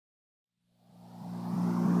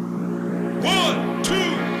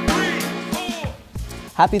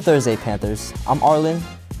Happy Thursday, Panthers. I'm Arlen.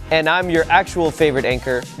 And I'm your actual favorite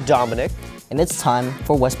anchor, Dominic. And it's time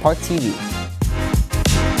for West Park TV.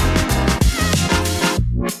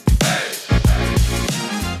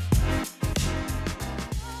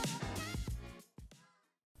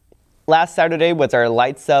 Last Saturday was our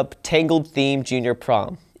Lights Up Tangled Theme Junior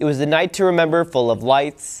Prom. It was a night to remember, full of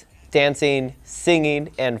lights, dancing,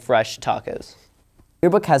 singing, and fresh tacos.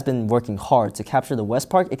 Yearbook has been working hard to capture the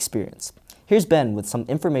West Park experience. Here's Ben with some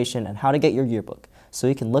information on how to get your yearbook so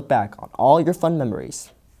you can look back on all your fun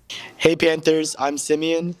memories. Hey Panthers, I'm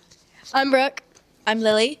Simeon. I'm Brooke. I'm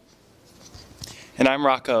Lily. And I'm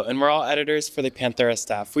Rocco, and we're all editors for the Panthera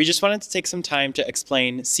staff. We just wanted to take some time to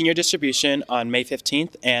explain senior distribution on May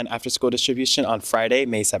 15th and after-school distribution on Friday,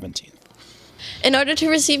 May 17th. In order to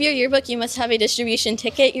receive your yearbook, you must have a distribution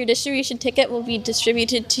ticket. Your distribution ticket will be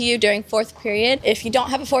distributed to you during fourth period. If you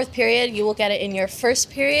don't have a fourth period, you will get it in your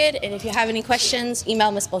first period. And if you have any questions,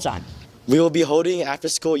 email Ms. Boljan. We will be holding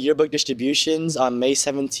after-school yearbook distributions on May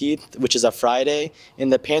 17th, which is a Friday, in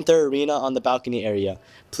the Panther Arena on the balcony area.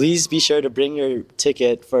 Please be sure to bring your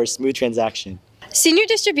ticket for a smooth transaction. Senior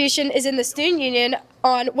distribution is in the Student Union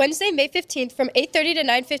on Wednesday, May 15th from 8:30 to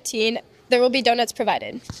 9:15. There will be donuts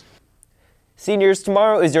provided. Seniors,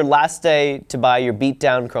 tomorrow is your last day to buy your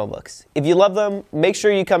beat-down Chromebooks. If you love them, make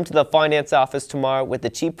sure you come to the finance office tomorrow with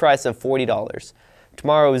the cheap price of $40.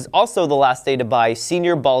 Tomorrow is also the last day to buy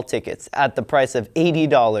senior ball tickets at the price of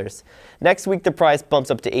 $80. Next week, the price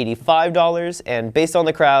bumps up to $85, and based on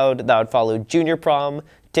the crowd, that would follow junior prom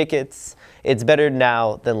tickets. It's better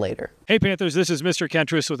now than later. Hey Panthers, this is Mr.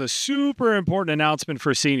 Kentris with a super important announcement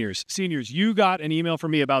for seniors. Seniors, you got an email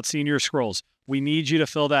from me about senior scrolls. We need you to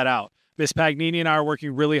fill that out. Miss Pagnini and I are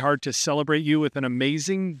working really hard to celebrate you with an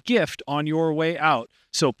amazing gift on your way out.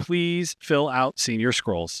 So please fill out senior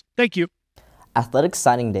scrolls. Thank you. Athletic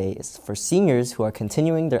Signing Day is for seniors who are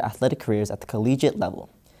continuing their athletic careers at the collegiate level.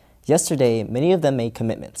 Yesterday, many of them made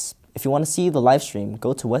commitments. If you want to see the live stream,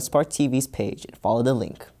 go to WestPark TV's page and follow the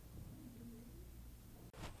link.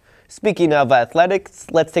 Speaking of athletics,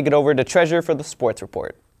 let's take it over to Treasure for the sports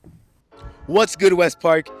report. What's good, West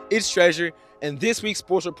Park? It's Treasure, and this week's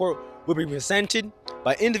sports report will be presented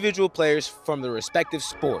by individual players from their respective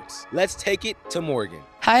sports. Let's take it to Morgan.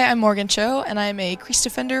 Hi, I'm Morgan Cho, and I'm a crease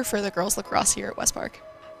defender for the girls lacrosse here at West Park.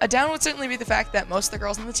 A down would certainly be the fact that most of the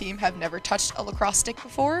girls on the team have never touched a lacrosse stick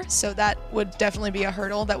before, so that would definitely be a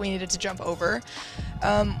hurdle that we needed to jump over.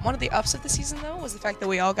 One of the ups of the season, though, was the fact that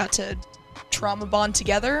we all got to trauma bond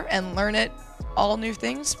together and learn it all new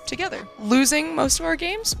things together. Losing most of our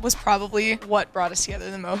games was probably what brought us together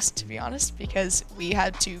the most, to be honest, because we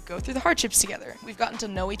had to go through the hardships together. We've gotten to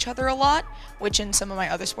know each other a lot, which in some of my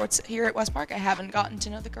other sports here at West Park, I haven't gotten to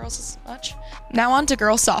know the girls as much. Now on to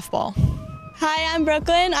girls softball. Hi, I'm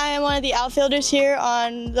Brooklyn. I am one of the outfielders here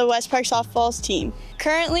on the West Park softball's team.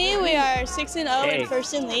 Currently, we are 6-0 in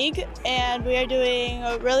first in league, and we are doing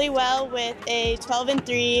really well with a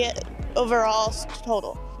 12-3 overall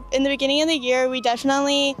total. In the beginning of the year, we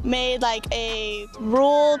definitely made like a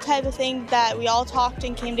rule type of thing that we all talked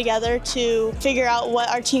and came together to figure out what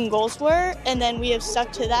our team goals were, and then we have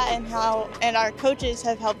stuck to that, and our coaches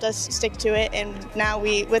have helped us stick to it, and now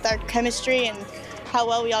with our chemistry and how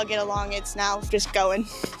well we all get along, it's now just going.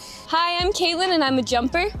 Hi, I'm Caitlin and I'm a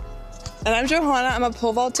jumper. And I'm Johanna, I'm a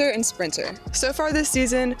pole vaulter and sprinter. So far this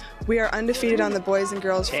season, we are undefeated on the boys and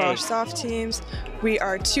girls frosh soft teams. We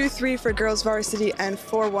are 2-3 for girls varsity and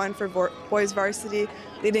 4-1 for boys varsity,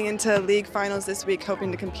 leading into league finals this week,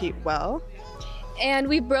 hoping to compete well. And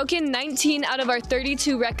we've broken 19 out of our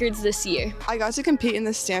 32 records this year. I got to compete in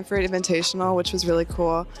the Stanford Invitational, which was really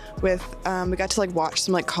cool. We got to watch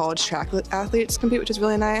some college track athletes compete, which was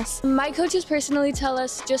really nice. My coaches personally tell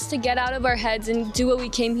us just to get out of our heads and do what we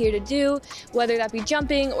came here to do, whether that be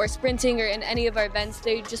jumping or sprinting or in any of our events.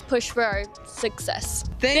 They just push for our success.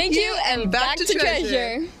 Thank you, and back to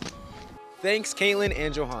Treasure. Thanks, Caitlin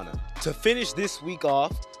and Johanna. To finish this week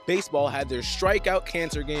off, baseball had their strikeout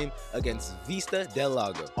cancer game against Vista del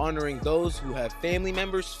Lago, honoring those who have family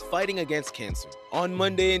members fighting against cancer. On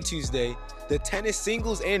Monday and Tuesday, the tennis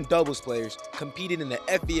singles and doubles players competed in the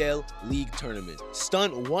FEL League tournament.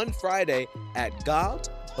 Stunt won Friday at Galt,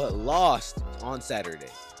 but lost on Saturday.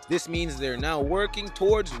 This means they're now working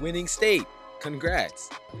towards winning state. Congrats.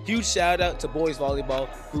 Huge shout out to boys volleyball,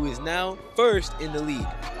 who is now first in the league,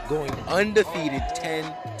 going undefeated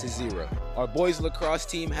 10-0. Our boys lacrosse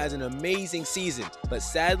team has an amazing season, but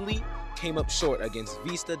sadly came up short against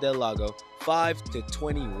Vista del Lago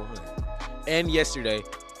 5-21. And yesterday,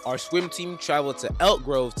 our swim team traveled to Elk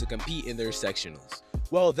Grove to compete in their sectionals.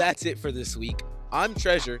 Well, that's it for this week. I'm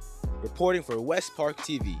Treasure, reporting for West Park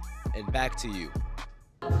TV, and back to you.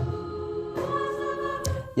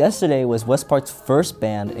 Yesterday was West Park's first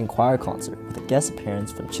band and choir concert with a guest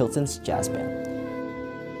appearance from Chilton's Jazz Band.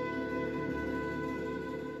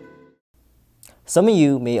 Some of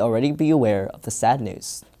you may already be aware of the sad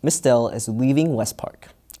news. Miss Dell is leaving West Park.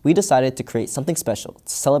 We decided to create something special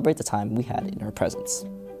to celebrate the time we had in her presence.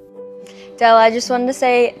 Dell, I just wanted to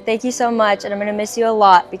say thank you so much, and I'm going to miss you a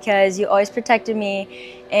lot because you always protected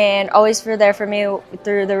me and always were there for me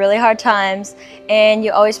through the really hard times, and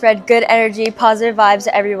you always spread good energy, positive vibes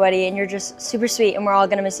to everybody, and you're just super sweet, and we're all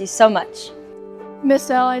going to miss you so much. Miss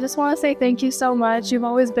Dell, I just want to say thank you so much. You've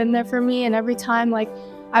always been there for me, and every time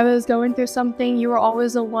I was going through something, you were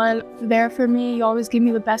always the one there for me. You always give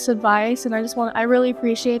me the best advice, and I really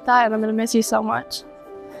appreciate that, and I'm going to miss you so much.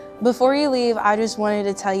 Before you leave, I just wanted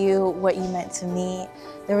to tell you what you meant to me.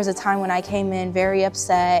 There was a time when I came in very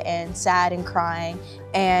upset and sad and crying,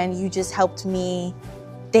 and you just helped me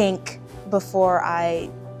think before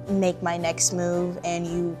I make my next move, and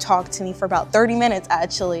you talked to me for about 30 minutes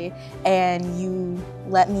actually, and you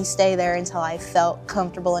let me stay there until I felt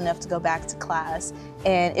comfortable enough to go back to class.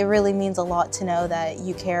 And it really means a lot to know that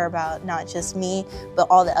you care about not just me, but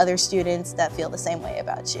all the other students that feel the same way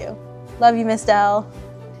about you. Love you, Miss Dell.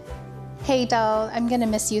 Hey Dell, I'm gonna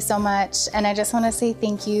miss you so much, and I just want to say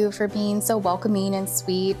thank you for being so welcoming and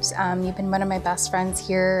sweet. You've been one of my best friends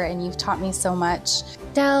here, and you've taught me so much.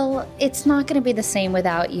 Dell, it's not gonna be the same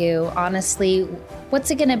without you. Honestly,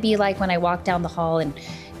 what's it gonna be like when I walk down the hall and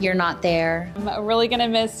you're not there? I'm really gonna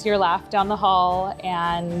miss your laugh down the hall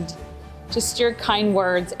and just your kind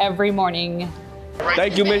words every morning.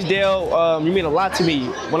 Thank you, Miss Dale. You mean a lot to me.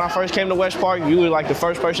 When I first came to West Park, you were like the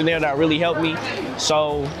first person there that really helped me.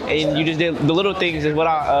 So, and you just did the little things is what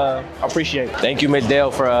I appreciate. Thank you, Miss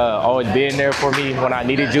Dale, for always being there for me when I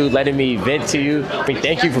needed you, letting me vent to you.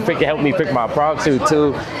 Thank you for helping me pick my prom suit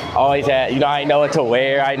too. Always had, I didn't know what to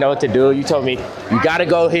wear, I didn't know what to do. You told me, you gotta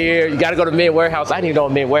go here, you gotta go to Mid Warehouse. I didn't even know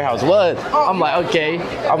what Mid Warehouse was. I'm like, okay.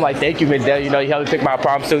 I'm like, thank you, Miss Dale. You helped me pick my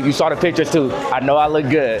prom suit. You saw the pictures too. I know I look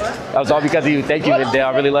good. That was all because of you. Thank you, Miss Dale.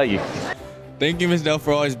 I really love you. Thank you, Ms. Dell,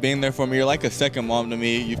 for always being there for me. You're like a second mom to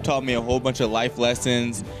me. You've taught me a whole bunch of life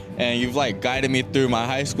lessons, and you've guided me through my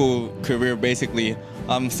high school career, basically.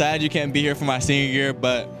 I'm sad you can't be here for my senior year,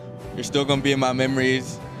 but you're still gonna be in my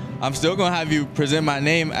memories. I'm still gonna have you present my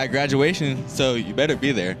name at graduation, so you better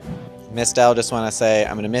be there. Ms. Dell, just want to say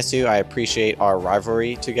I'm gonna miss you. I appreciate our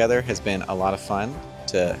rivalry together. It has been a lot of fun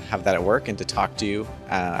to have that at work and to talk to you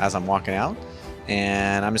as I'm walking out.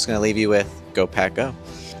 And I'm just gonna leave you with Go Pack Go.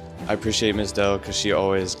 I appreciate Ms. Dell because she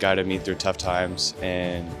always guided me through tough times,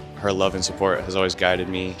 and her love and support has always guided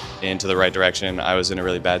me into the right direction. I was in a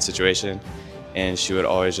really bad situation, and she would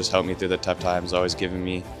always just help me through the tough times, always giving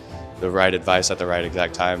me the right advice at the right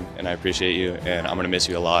exact time, and I appreciate you, and I'm going to miss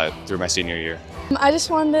you a lot through my senior year. I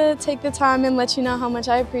just wanted to take the time and let you know how much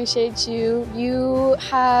I appreciate you. You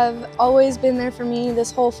have always been there for me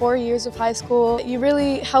this whole 4 years of high school. You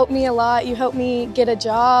really helped me a lot. You helped me get a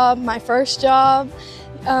job, my first job,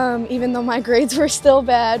 even though my grades were still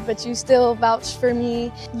bad, but you still vouched for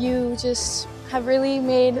me. You just have really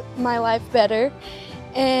made my life better.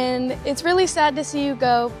 And it's really sad to see you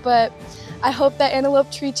go, but I hope that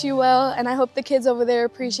Antelope treats you well, and I hope the kids over there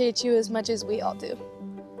appreciate you as much as we all do.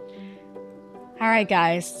 All right,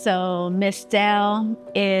 guys, so Miss Dell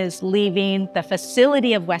is leaving the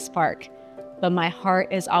facility of West Park, but my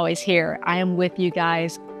heart is always here. I am with you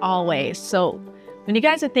guys always. So when you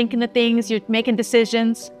guys are thinking of things, you're making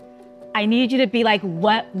decisions, I need you to be like,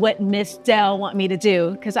 what would Miss Dell want me to do?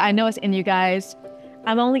 Because I know it's in you guys.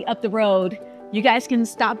 I'm only up the road. You guys can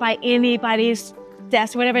stop by anybody's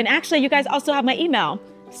desk or whatever. And actually, you guys also have my email.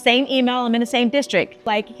 Same email, I'm in the same district.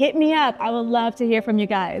 Hit me up. I would love to hear from you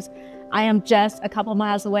guys. I am just a couple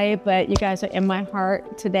miles away, but you guys are in my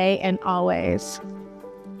heart today and always.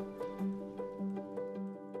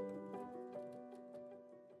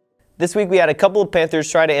 This week we had a couple of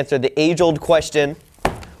Panthers try to answer the age-old question,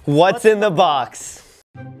 what's in the box?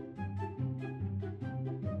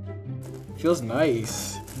 Feels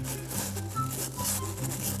nice.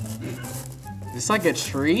 Is this like a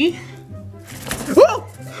tree? Whoa!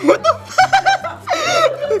 What the?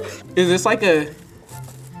 Is this like a?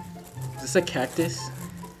 Is this a cactus?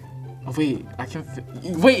 Oh wait, I can.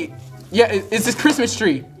 Wait, yeah, is this Christmas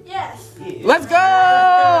tree? Yes. Let's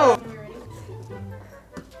go!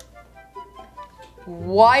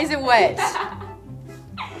 Why is it wet?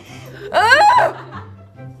 Ah!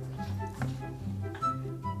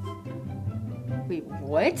 Wait,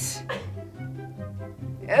 what?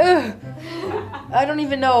 Ugh. I don't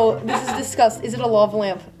even know. This is disgusting. Is it a lava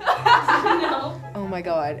lamp? No. Oh my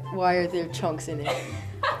god. Why are there chunks in it?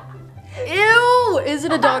 Ew! Is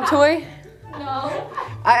it a dog toy? No.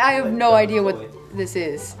 I have no idea what this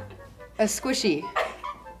is. A squishy.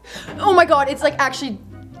 Oh my god, it's like actually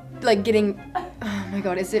like getting. Oh my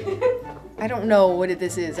god, is it? I don't know what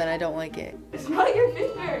this is and I don't like it. It's not your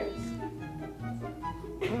fingers.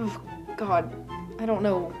 Oh god, I don't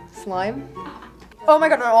know. Slime? Oh my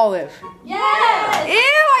god, an olive. Yes! Ew,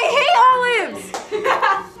 I hate olives!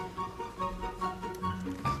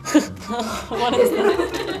 What is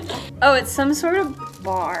that? Oh, it's some sort of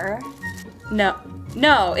bar. No,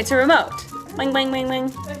 it's a remote. Bang, bang, bang,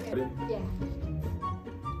 bang. Yeah.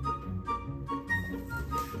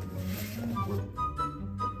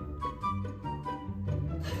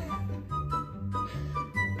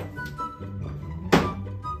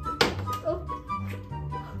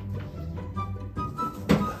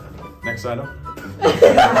 Next item.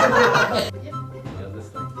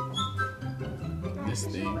 This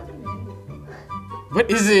thing. What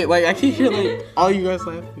is it? Like, I can hear like all you guys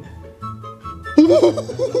laughing.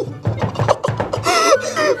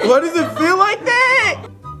 What does it feel like that?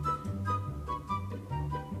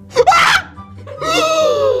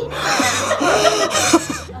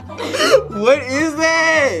 What is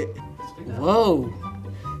that? Whoa.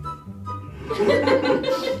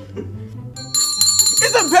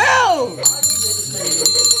 It's a bell!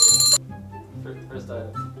 First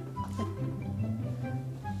item.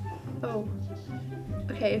 Oh.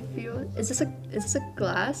 Okay, is this a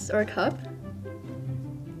glass or a cup?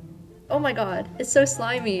 Oh my god, it's so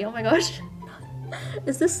slimy. Oh my gosh.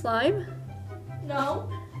 Is this slime? No.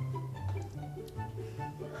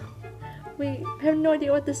 Wait, I have no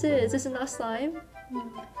idea what this is. This is not slime?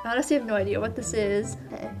 I honestly have no idea what this is.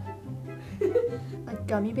 Okay. Like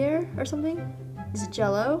gummy bear or something? Is it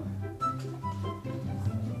Jello?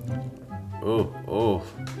 Oh.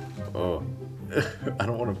 I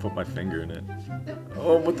don't want to put my finger in it.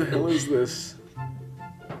 Oh, what the hell is this?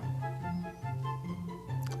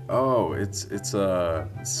 Oh, it's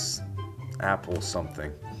apple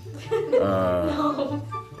something. No.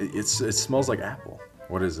 It smells like apple.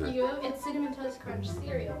 What is it? It's Cinnamon Toast Crunch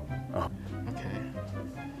cereal. Oh. Okay.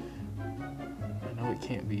 I know it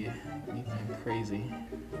can't be anything crazy.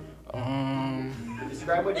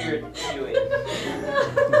 Describe what you're doing.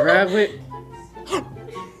 Grab it.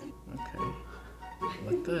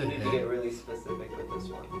 What the You need to heck? get really specific with this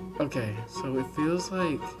one. Okay, so it feels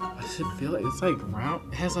like, what does it feel like? It's like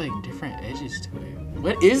round, it has like different edges to it.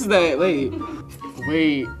 What is that? Wait,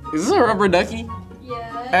 is this a rubber ducky?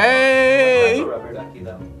 Yeah. Hey! What type of rubber ducky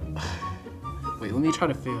though? Wait, let me try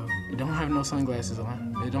to feel. It don't have no sunglasses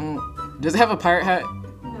on. Does it have a pirate hat?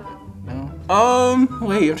 No.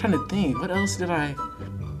 Wait, I'm trying to think. What else did I?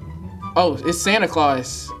 Oh, it's Santa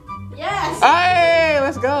Claus. Yes! Hey,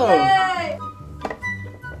 let's go. Yay!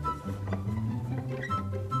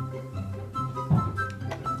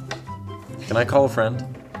 Can I call a friend?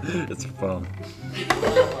 It's your phone.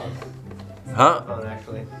 Huh? Phone,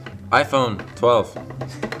 actually. iPhone 12.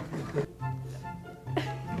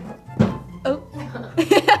 Oh.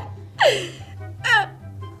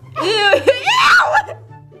 Ew!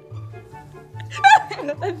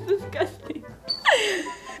 That's disgusting.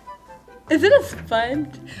 Is it a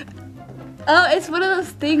sponge? Oh, it's one of those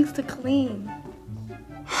things to clean.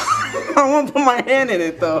 I won't put my hand in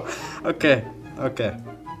it though. Okay.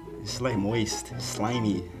 It's like moist,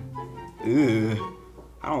 slimy. Ew.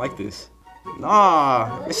 I don't like this.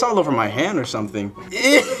 Nah, it's all over my hand or something.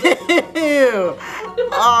 Ew.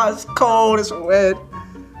 Ah, it's cold, it's wet.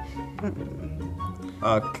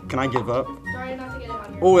 Can I give up? Try not to get it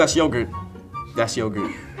on your Oh, that's yogurt. That's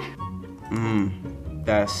yogurt.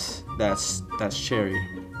 That's cherry.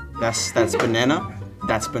 That's banana.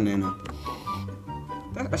 That's banana.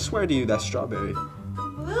 I swear to you, that's strawberry.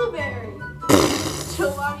 blueberry.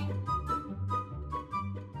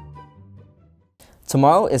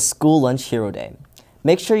 Tomorrow is School Lunch Hero Day.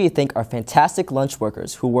 Make sure you thank our fantastic lunch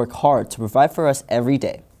workers who work hard to provide for us every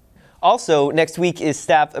day. Also, next week is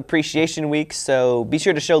Staff Appreciation Week, so be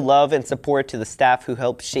sure to show love and support to the staff who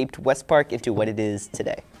helped shape West Park into what it is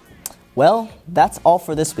today. Well, that's all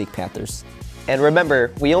for this week, Panthers. And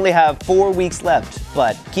remember, we only have 4 weeks left,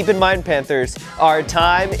 but keep in mind, Panthers, our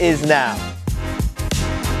time is now.